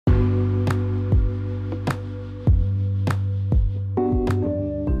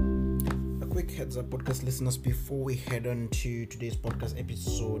Heads up, podcast listeners, before we head on to today's podcast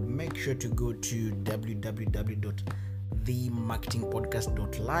episode, make sure to go to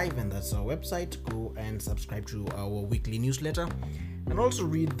www.themarketingpodcast.live, and that's our website. Go and subscribe to our weekly newsletter and also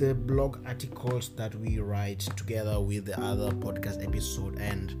read the blog articles that we write together with the other podcast episode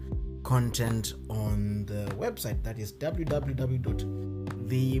and content on the website. That is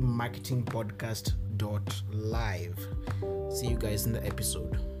www.themarketingpodcast.live. See you guys in the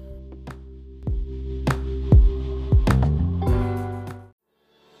episode.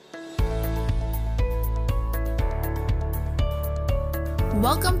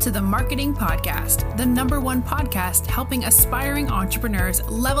 Welcome to the Marketing Podcast, the #1 podcast helping aspiring entrepreneurs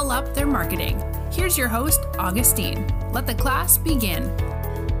level up their marketing. Here's your host, Augustine. Let the class begin.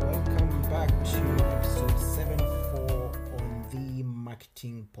 Welcome back to episode 74 on the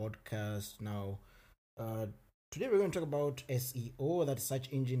Marketing Podcast. Now, today we're going to talk about SEO, that's search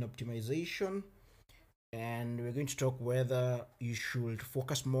engine optimization, and we're going to talk whether you should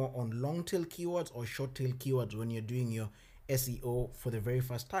focus more on long tail keywords or short tail keywords when you're doing your SEO for the very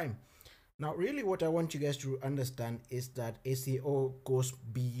first time. Now, really what I want you guys to understand is that SEO goes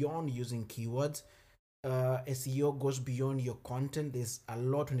beyond using keywords. SEO goes beyond your content. There's a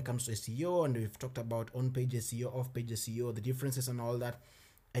lot when it comes to SEO, and we've talked about on-page SEO, off-page SEO, the differences and all that.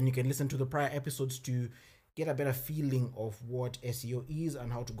 And you can listen to the prior episodes to get a better feeling of what SEO is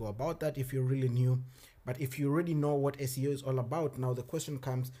and how to go about that if you're really new. But if you already know what SEO is all about, now the question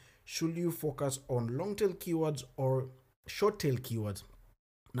comes, should you focus on long-tail keywords or short-tail keywords?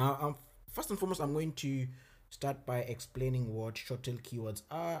 Now, first and foremost, I'm going to start by explaining what short-tail keywords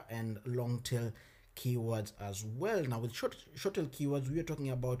are and long-tail keywords as well. Now, with short-tail keywords, we are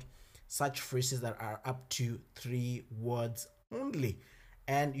talking about such phrases that are up to 3 words only.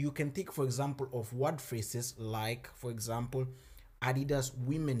 And you can think, for example, of word phrases like, for example, Adidas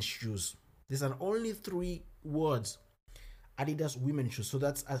women's shoes. These are only 3 words. Adidas women's shoes. So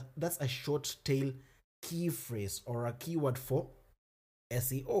that's a short-tail key phrase or a keyword for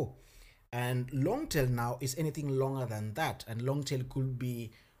SEO. And long tail now is anything longer than that. And long tail could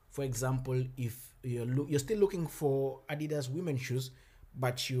be, for example, if you're still looking for Adidas women's shoes,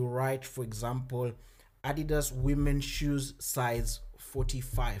 but you write, for example, Adidas women's shoes size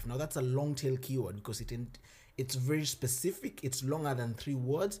 45. Now that's a long tail keyword because it's very specific. It's longer than 3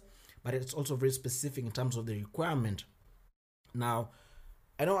 words, but it's also very specific in terms of the requirement. Now,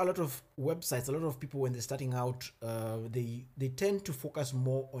 I know a lot of websites, a lot of people when they're starting out, they tend to focus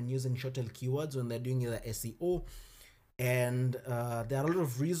more on using short-tail keywords when they're doing their SEO. And there are a lot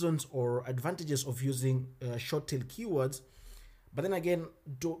of reasons or advantages of using short-tail keywords. But then again,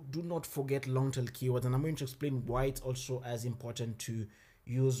 do not forget long-tail keywords. And I'm going to explain why it's also as important to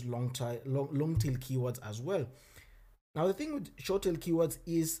use long-tail keywords as well. Now, the thing with short-tail keywords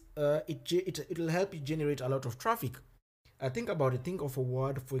is it will help you generate a lot of traffic. Think about it. Think of a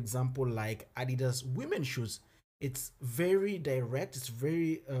word, for example, like Adidas women's shoes. It's very direct. It's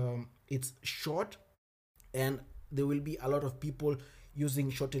very it's short, and there will be a lot of people using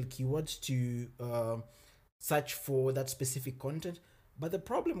short-tail keywords to search for that specific content. But the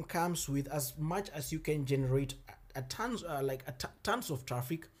problem comes with, as much as you can generate tons of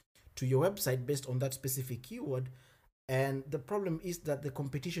traffic to your website based on that specific keyword, and the problem is that the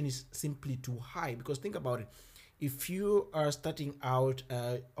competition is simply too high. Because think about it. If you are starting out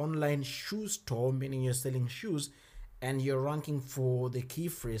an online shoe store, meaning you're selling shoes, and you're ranking for the key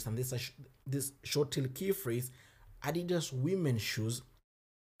phrase, and this short-tail key phrase, Adidas women's shoes,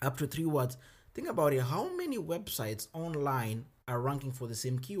 up to 3 words, think about it. How many websites online are ranking for the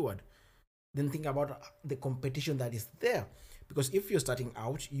same keyword? Then think about the competition that is there. Because if you're starting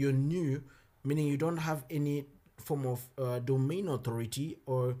out, you're new, meaning you don't have any form of domain authority,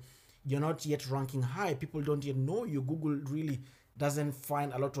 or you're not yet ranking high, people don't yet know you, Google really doesn't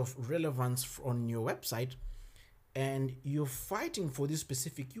find a lot of relevance on your website, and you're fighting for these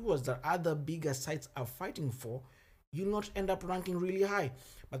specific keywords that other bigger sites are fighting for, you'll not end up ranking really high.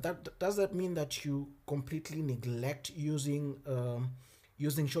 But does that mean that you completely neglect using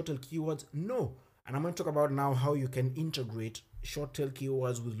short-tail keywords? No. And I'm going to talk about now how you can integrate short-tail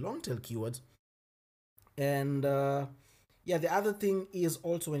keywords with long-tail keywords. And the other thing is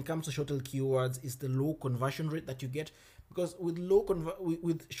also, when it comes to short-tail keywords, is the low conversion rate that you get. Because with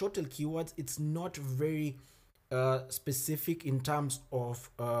with short-tail keywords, it's not very specific in terms of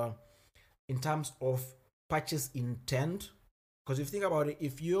purchase intent. Because if you think about it,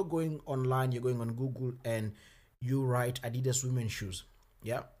 if you're going online, you're going on Google and you write Adidas women's shoes,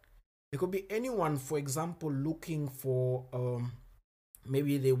 yeah, it could be anyone, for example, looking for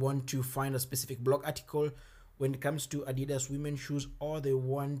maybe they want to find a specific blog article when it comes to Adidas women's shoes, or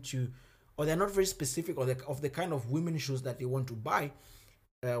or they're not very specific of the kind of women's shoes that they want to buy.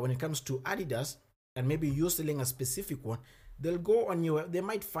 When it comes to Adidas, and maybe you're selling a specific one, they'll go on they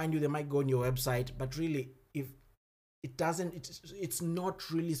might find you, they might go on your website, but really, if it's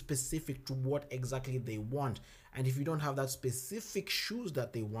not really specific to what exactly they want. And if you don't have that specific shoes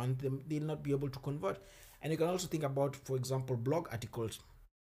that they want, they'll not be able to convert. And you can also think about, for example, blog articles.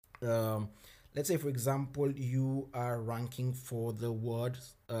 Let's say, for example, you are ranking for the word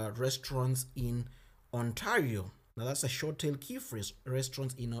restaurants in Ontario. Now that's a short tail key phrase,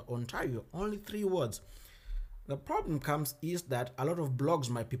 restaurants in Ontario, only 3 words. The problem comes is that a lot of blogs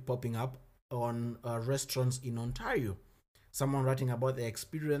might be popping up on restaurants in Ontario. Someone writing about their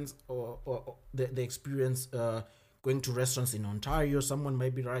experience or the experience going to restaurants in Ontario. Someone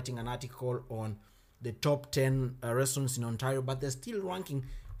might be writing an article on the top 10 restaurants in Ontario, but they're still ranking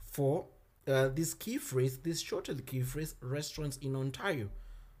for this key phrase, this shorter key phrase, restaurants in Ontario.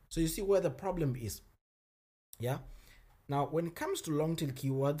 So you see where the problem is. Yeah. Now, when it comes to long tail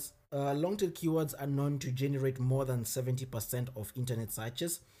keywords are known to generate more than 70% of internet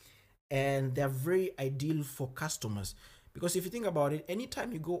searches. And they're very ideal for customers, because if you think about it,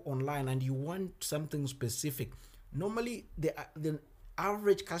 anytime you go online and you want something specific, normally the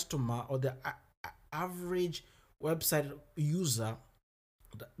average customer or the average website user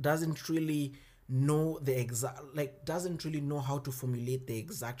doesn't really know doesn't really know how to formulate the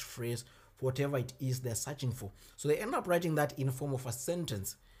exact phrase for whatever it is they're searching for. So they end up writing that in the form of a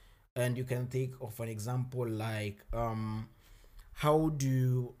sentence. And you can think of an example like how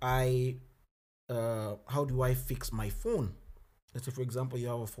do I fix my phone? Let's say, for example, you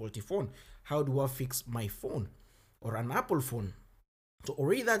have a faulty phone. How do I fix my phone? Or an Apple phone. So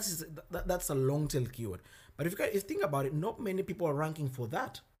already that's a long tail keyword. But if you think about it, not many people are ranking for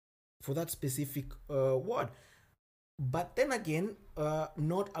that specific word. But then again,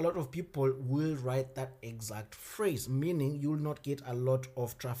 not a lot of people will write that exact phrase, meaning you will not get a lot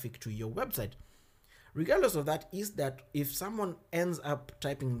of traffic to your website. Regardless of that, is that if someone ends up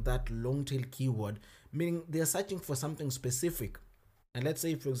typing that long tail keyword, meaning they're searching for something specific, and let's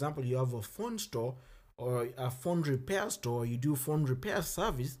say, for example, you have a phone store or a phone repair store, you do phone repair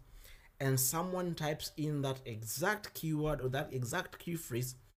service, and someone types in that exact keyword or that exact key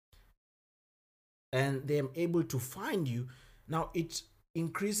phrase, and they're able to find you, now it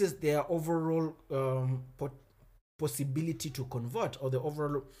increases their overall possibility to convert, or the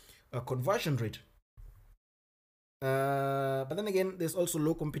overall conversion rate. But then again, there's also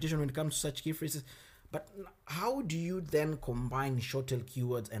low competition when it comes to such key phrases. But how do you then combine short tail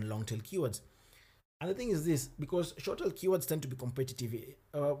keywords and long tail keywords? And the thing is this, because short tail keywords tend to be competitive,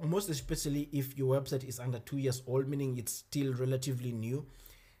 most especially if your website is under 2 years old, meaning it's still relatively new.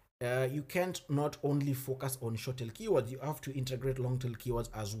 You can't not only focus on short tail keywords, you have to integrate long tail keywords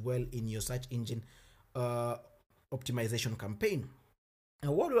as well in your search engine optimization campaign.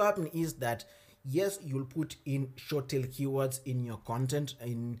 And what will happen is that, yes, you'll put in short tail keywords in your content.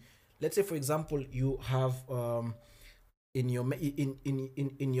 Let's say, for example, you have in your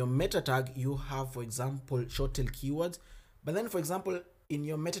meta tag, you have, for example, short tail keywords. But then, for example, in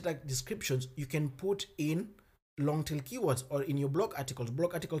your meta tag descriptions, you can put in long tail keywords, or in your blog articles.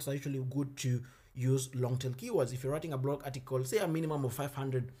 Blog articles are usually good to use long tail keywords. If you're writing a blog article, say a minimum of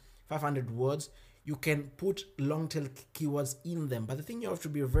 500 words, you can put long tail keywords in them. But the thing you have to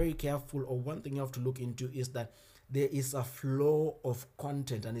be very careful, or one thing you have to look into, is that there is a flow of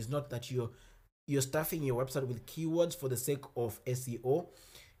content, and it's not that you're stuffing your website with keywords for the sake of SEO.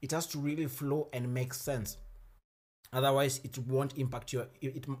 It has to really flow and make sense. Otherwise, it won't impact your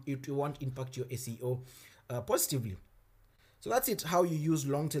SEO positively. So that's it, how you use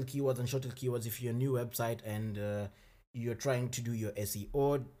long tail keywords and short tail keywords if you're a new website and you're trying to do your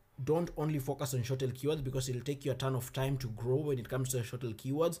SEO. Don't only focus on short tail keywords, because it'll take you a ton of time to grow when it comes to short tail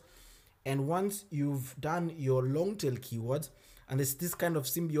keywords. And once you've done your long tail keywords, and there's this kind of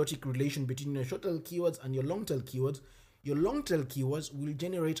symbiotic relation between your short tail keywords and your long tail keywords will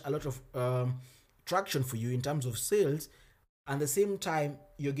generate a lot of traction for you in terms of sales. And at the same time,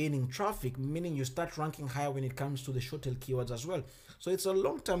 you're gaining traffic, meaning you start ranking higher when it comes to the short tail keywords as well. So it's a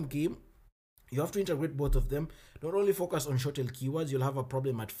long-term game. You have to integrate both of them. Don't only focus on short tail keywords. You'll have a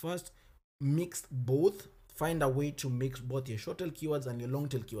problem at first. Mix both. Find a way to mix both your short tail keywords and your long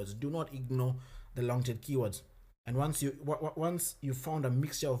tail keywords. Do not ignore the long tail keywords. And once you found a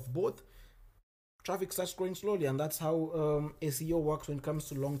mixture of both, traffic starts growing slowly. And that's how SEO works when it comes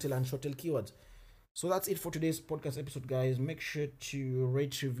to long tail and short tail keywords. So that's it for today's podcast episode, guys. Make sure to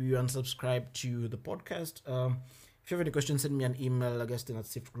rate, review, and subscribe to the podcast. If If you have any questions, send me an email,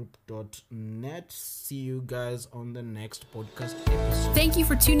 augustine@siftgroup.net. See you guys on the next podcast episode. Thank you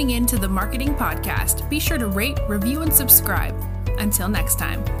for tuning in to the Marketing Podcast. Be sure to rate, review, and subscribe. Until next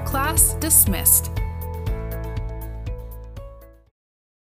time, class dismissed.